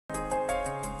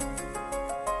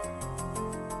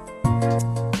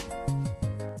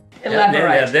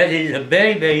Elaborate. Now that is a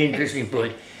very, very interesting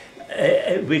point,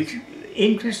 which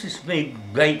interests me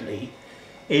greatly,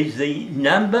 is the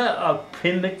number of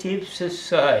primitive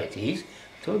societies,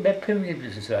 talk about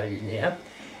primitive societies now,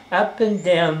 up and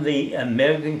down the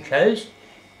American coast,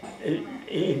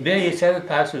 in various other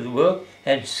parts of the world,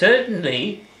 and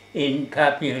certainly in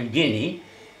Papua New Guinea,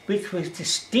 which was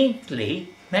distinctly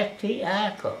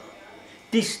matriarchal.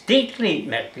 Distinctly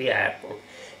matriarchal.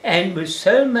 And was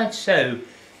so much so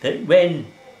that when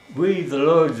we, the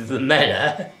lords of the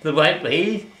manor, the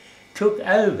Whiteleys, took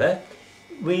over,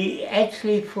 we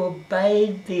actually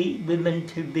forbade the women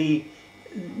to be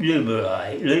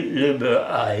luberized.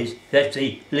 That's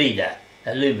the leader.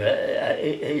 A luber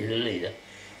is a leader.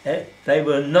 They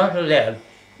were not allowed.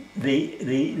 The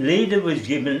leader was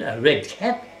given a red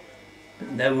cap,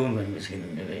 but no woman was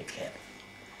given a red cap.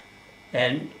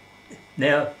 And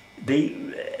now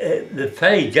the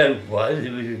funny joke was,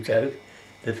 it was a joke,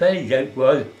 the funny joke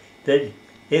was that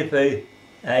if a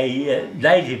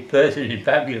native person in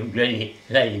Papua New Guinea,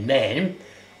 a native man,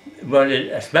 wanted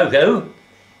a smoko,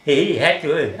 he had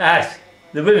to ask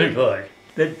the women for it.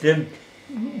 But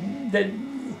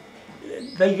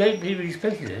they greatly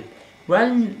respected it.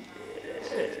 One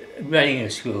running a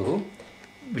school,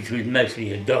 which was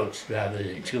mostly adults rather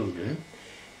than children,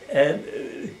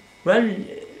 one,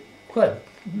 quite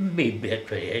maybe about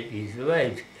 28 years of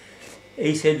age,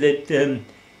 he said that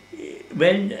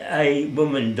when a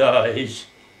woman dies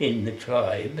in the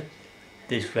tribe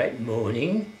this great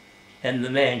mourning, and the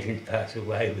man can pass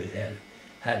away without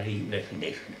hardly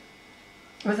recognition.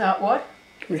 Without what?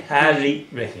 Hardly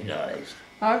recognised.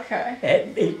 Okay.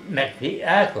 It's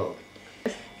matriarchal.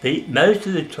 Most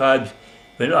of the tribes,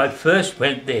 when I first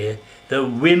went there, the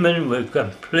women were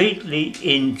completely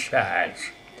in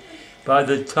charge. By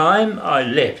the time I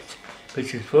left,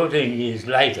 which was 14 years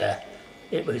later,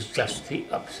 it was just the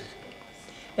opposite.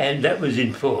 And that was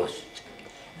enforced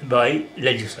by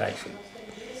legislation.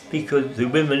 Because the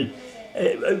women,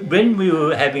 when we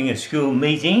were having a school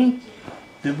meeting,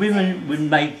 the women would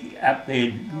make up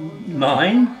their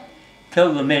mind,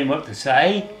 tell the men what to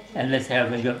say, and that's how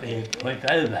they got their point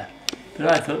over.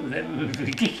 But I thought that was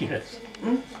ridiculous.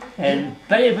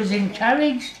 But it was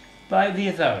encouraged by the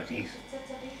authorities,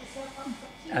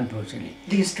 unfortunately.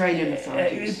 The Australian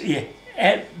authorities? Yeah.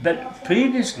 But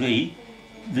previously,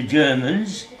 the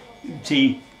Germans,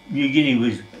 see, New Guinea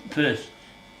was first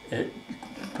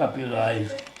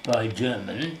popularised by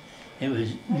German. It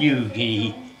was New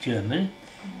Guinea German.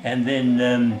 And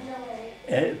then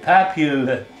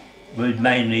Papua was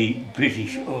mainly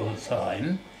British all the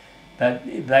time, but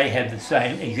they had the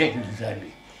same, exactly the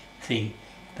same thing.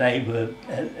 They were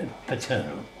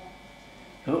paternal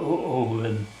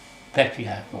or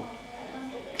patriarchal.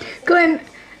 Glenn,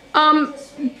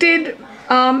 did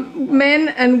men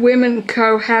and women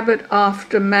cohabit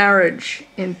after marriage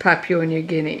in Papua New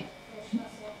Guinea?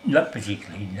 Not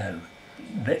particularly, no.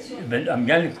 But I'm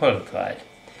going to qualify it.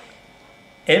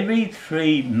 Every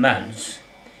 3 months,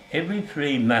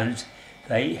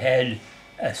 they had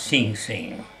a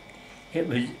sing-sing. It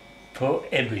was for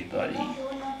everybody.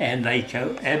 And they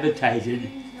cohabitated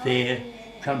there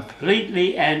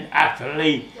completely and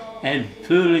utterly and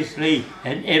foolishly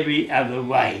and every other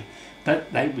way.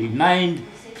 But they remained,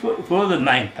 for the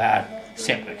main part,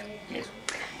 separate. Yes.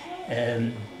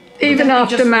 Even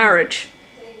after marriage?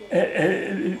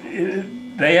 They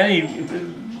only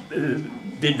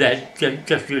did that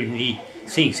just during the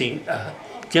sing-sing,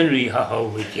 generally a whole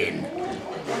weekend.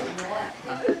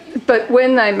 But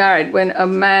when they married, when a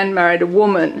man married a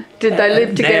woman, did they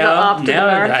live together after the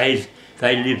marriage? Nowadays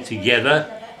they live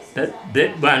together, but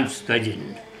once they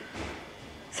didn't.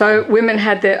 So women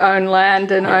had their own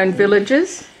land and own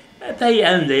villages? They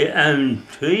owned their own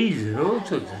trees and all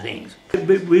sorts of things.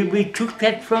 We took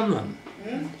that from them.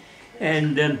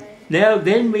 And now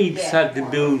then we started to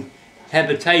build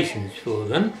habitations for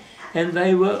them, and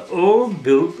they were all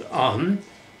built on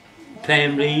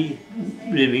family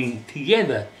living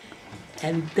together.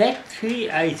 And that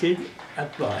created a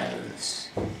violence.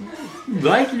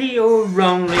 Rightly or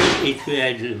wrongly, it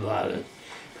created a violence.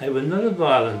 They were not a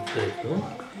violent people,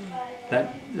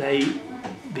 but they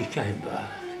became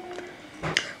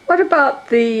violent. What about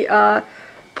the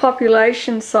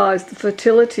population size, the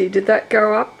fertility? Did that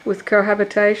go up with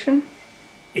cohabitation?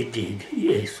 It did,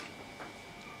 yes.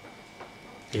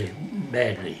 Yes,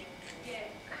 badly.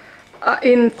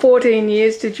 In 14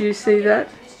 years, did you see that?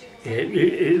 Yeah,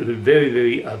 it was very,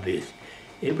 very obvious.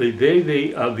 It was very,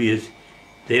 very obvious.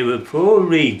 There were 4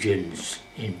 regions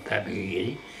in Papua New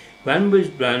Guinea. One was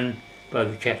run by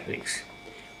the Catholics.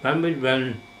 One was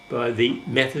run by the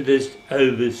Methodist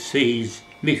Overseas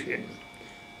Mission.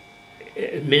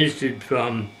 administered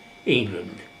from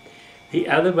England. The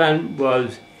other one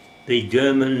was the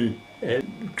German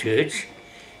church,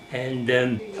 and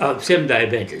Seventh-day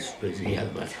Adventist was the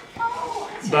other one.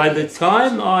 By the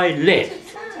time I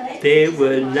left, there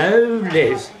were no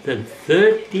less than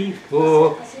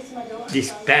 34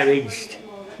 disparaged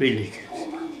religions.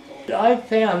 I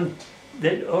found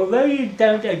that although you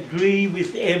don't agree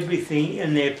with everything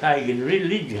in their pagan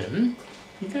religion,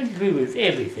 you don't agree with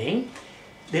everything,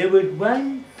 there was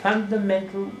one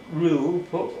fundamental rule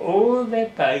for all their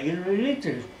pagan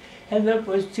religions, and that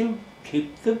was to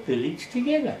keep the village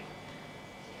together.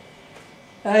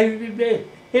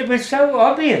 It was so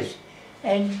obvious,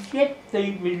 and yet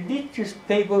the religious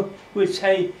people would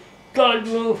say, God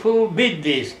will forbid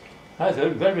this. I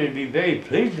thought God would be very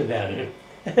pleased about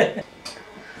it.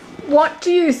 What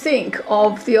do you think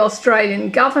of the Australian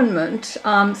government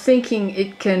thinking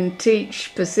it can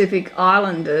teach Pacific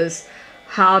Islanders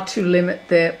how to limit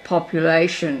their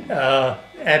population?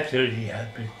 Absolutely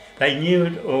hopeless. They knew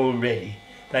it already.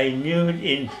 They knew it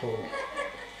in full.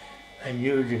 They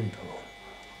knew it in full.